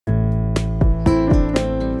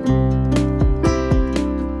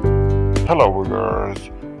Hello viewers,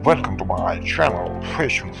 welcome to my channel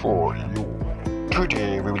Fashion for You.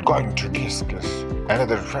 Today we will going to discuss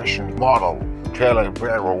another fashion model,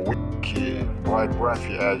 Tallyberryyy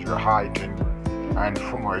biography as your height and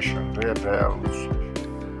information details.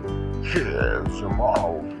 She is a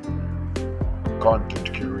model,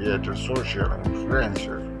 content creator, social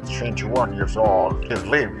influencer, 21 years old. She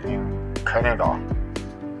lives in Canada.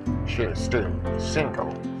 She is still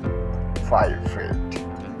single, 5 feet.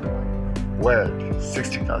 Weight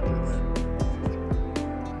 60 kg.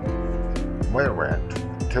 Weight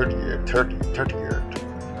 38.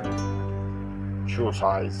 Shoe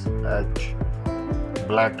size H.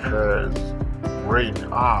 Black hairs, green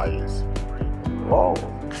eyes. Oh,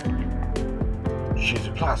 she's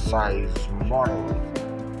a plus size model,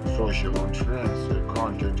 social influencer,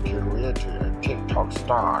 content creator, and TikTok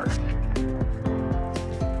star.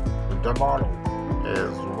 The model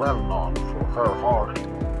is well known for her hot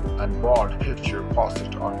and bold picture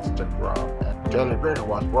posted on Instagram, and Tallyberryyy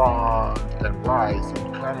was born and raised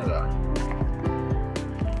in Canada.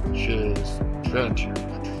 She is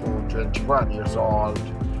 21 years old.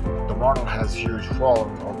 The model has huge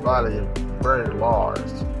following of very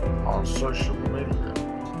large on social media.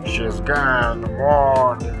 She has gained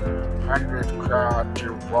more than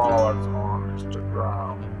 100,000 followers on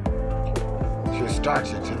Instagram. She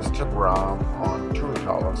started Instagram on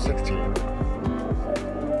 2016.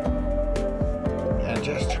 And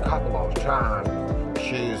just a couple of times,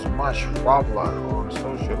 she is much popular on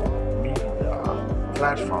social media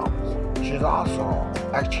platforms. She's also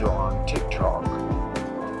active on TikTok,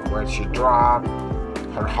 where she drops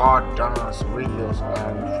her hot dance videos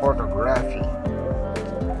and photography.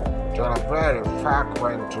 Very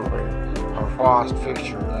frequently her fast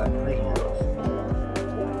picture and videos.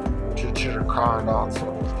 Teacher kind also.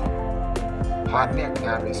 Her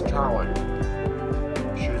nickname is Tally.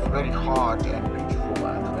 She is very hot and beautiful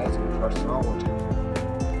and amazing personality.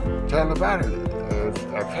 Tallyberryyy is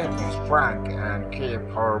a fitness freak and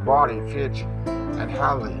keeps her body fit and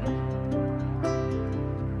healthy.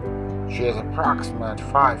 She is approximately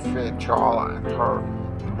 5 feet tall and her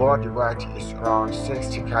body weight is around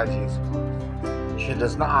 60 kg. She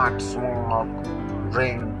does not smoke,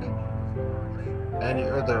 drink, any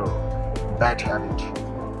other bad habit.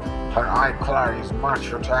 Her eye color is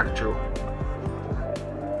much attractive.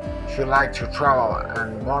 She likes to travel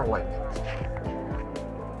and modeling.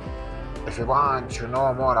 If you want to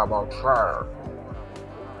know more about her,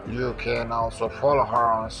 you can also follow her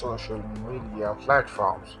on social media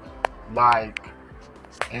platforms like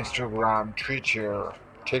Instagram, Twitter,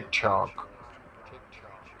 TikTok.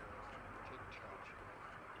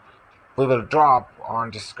 We will drop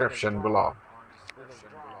on description below.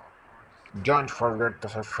 Don't forget to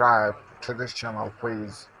subscribe to this channel,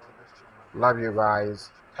 please. Love you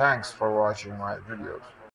guys. Thanks for watching my videos.